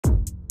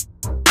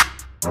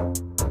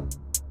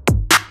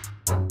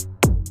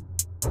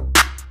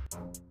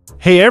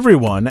Hey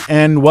everyone,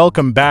 and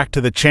welcome back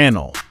to the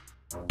channel.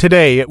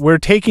 Today, we're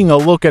taking a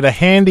look at a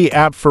handy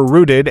app for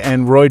rooted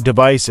Android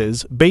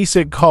devices,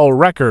 Basic Call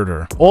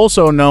Recorder,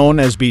 also known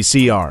as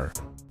BCR.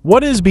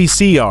 What is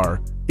BCR?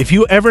 If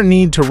you ever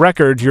need to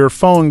record your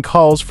phone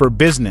calls for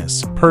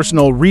business,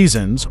 personal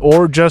reasons,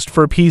 or just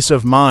for peace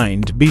of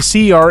mind,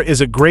 BCR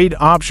is a great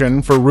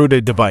option for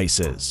rooted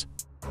devices.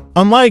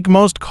 Unlike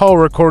most call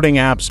recording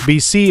apps,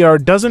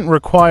 BCR doesn't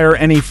require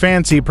any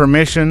fancy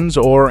permissions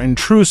or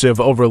intrusive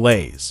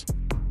overlays.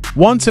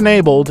 Once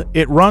enabled,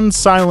 it runs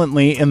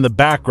silently in the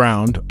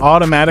background,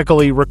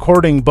 automatically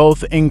recording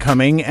both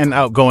incoming and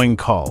outgoing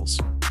calls.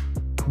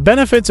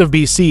 Benefits of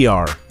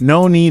BCR: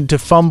 no need to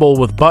fumble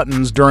with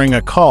buttons during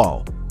a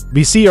call.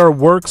 BCR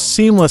works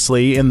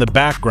seamlessly in the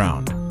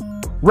background.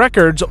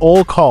 Records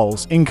all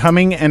calls,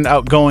 incoming and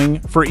outgoing,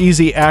 for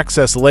easy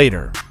access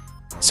later.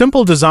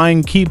 Simple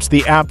design keeps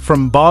the app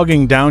from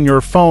bogging down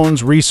your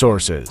phone's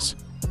resources.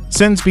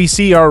 Since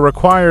BCR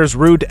requires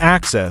root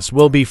access,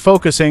 we'll be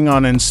focusing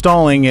on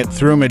installing it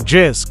through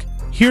Magisk.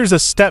 Here's a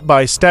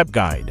step-by-step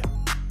guide.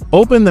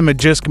 Open the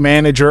Magisk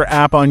Manager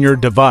app on your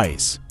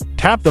device.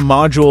 Tap the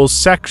Modules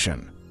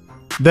section.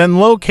 Then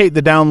locate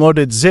the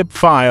downloaded zip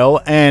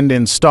file and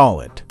install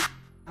it.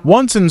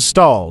 Once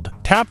installed,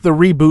 tap the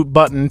Reboot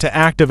button to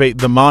activate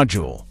the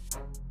module.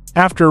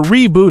 After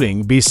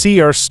rebooting,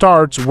 BCR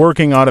starts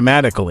working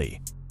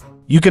automatically.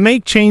 You can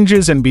make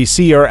changes in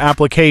BCR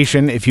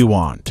application if you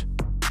want.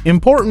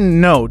 Important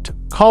note: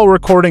 call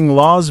recording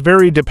laws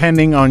vary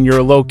depending on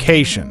your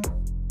location.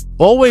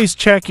 Always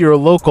check your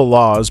local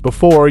laws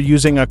before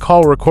using a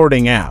call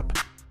recording app.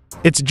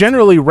 It's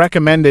generally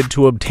recommended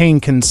to obtain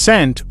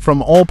consent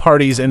from all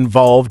parties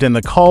involved in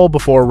the call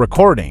before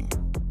recording.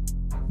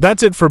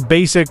 That's it for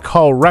Basic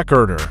Call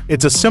Recorder.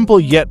 It's a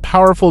simple yet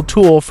powerful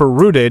tool for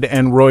rooted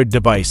Android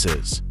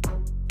devices.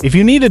 If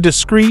you need a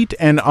discreet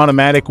and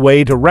automatic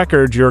way to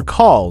record your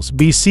calls,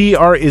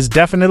 BCR is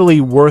definitely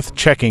worth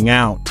checking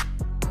out.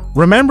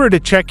 Remember to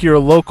check your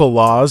local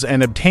laws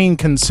and obtain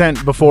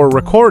consent before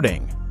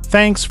recording.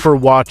 Thanks for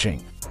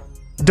watching.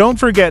 Don't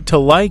forget to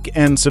like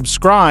and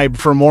subscribe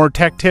for more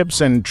tech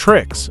tips and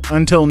tricks.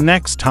 Until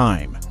next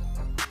time.